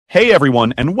Hey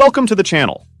everyone, and welcome to the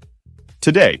channel.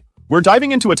 Today, we're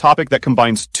diving into a topic that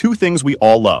combines two things we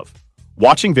all love: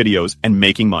 watching videos and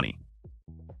making money.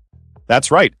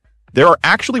 That's right, there are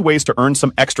actually ways to earn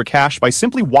some extra cash by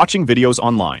simply watching videos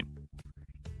online.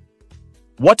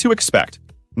 What to expect?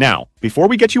 Now, before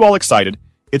we get you all excited,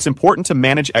 it's important to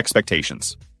manage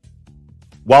expectations.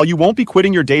 While you won't be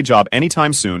quitting your day job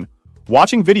anytime soon,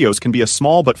 watching videos can be a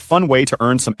small but fun way to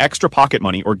earn some extra pocket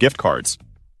money or gift cards.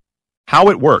 How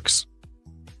it works.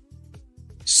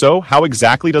 So, how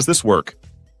exactly does this work?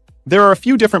 There are a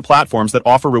few different platforms that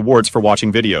offer rewards for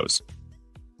watching videos.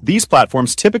 These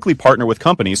platforms typically partner with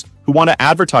companies who want to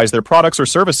advertise their products or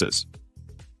services.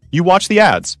 You watch the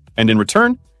ads, and in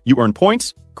return, you earn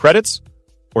points, credits,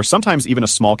 or sometimes even a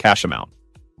small cash amount.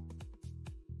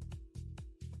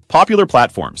 Popular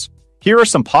platforms. Here are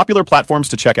some popular platforms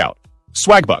to check out.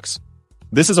 Swagbucks.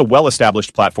 This is a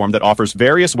well-established platform that offers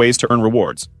various ways to earn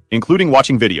rewards, including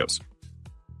watching videos.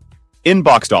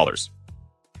 Inbox Dollars.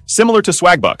 Similar to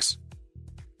Swagbucks.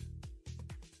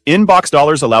 Inbox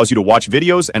Dollars allows you to watch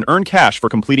videos and earn cash for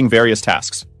completing various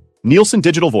tasks. Nielsen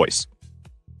Digital Voice.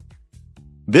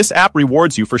 This app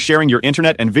rewards you for sharing your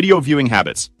internet and video viewing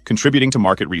habits, contributing to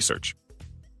market research.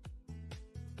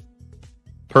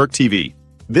 Perk TV.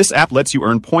 This app lets you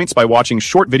earn points by watching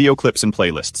short video clips and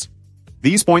playlists.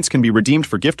 These points can be redeemed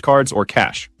for gift cards or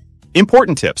cash.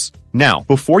 Important tips. Now,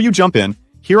 before you jump in,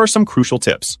 here are some crucial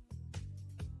tips.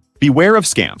 Beware of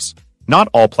scams. Not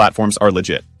all platforms are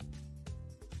legit.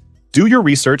 Do your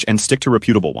research and stick to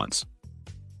reputable ones.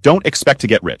 Don't expect to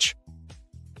get rich.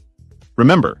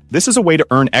 Remember, this is a way to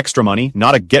earn extra money,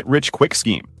 not a get-rich-quick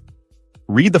scheme.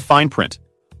 Read the fine print.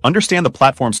 Understand the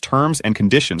platform's terms and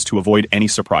conditions to avoid any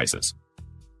surprises.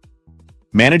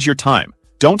 Manage your time.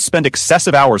 Don't spend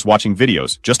excessive hours watching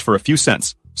videos just for a few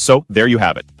cents. So, there you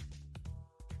have it.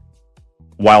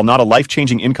 While not a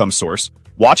life-changing income source,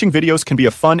 watching videos can be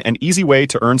a fun and easy way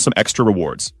to earn some extra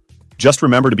rewards. Just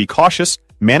remember to be cautious,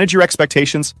 manage your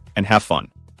expectations, and have fun.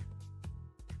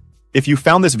 If you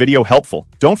found this video helpful,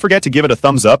 don't forget to give it a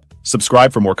thumbs up,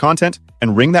 subscribe for more content,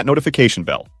 and ring that notification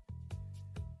bell.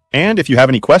 And if you have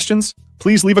any questions,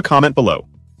 please leave a comment below.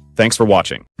 Thanks for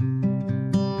watching.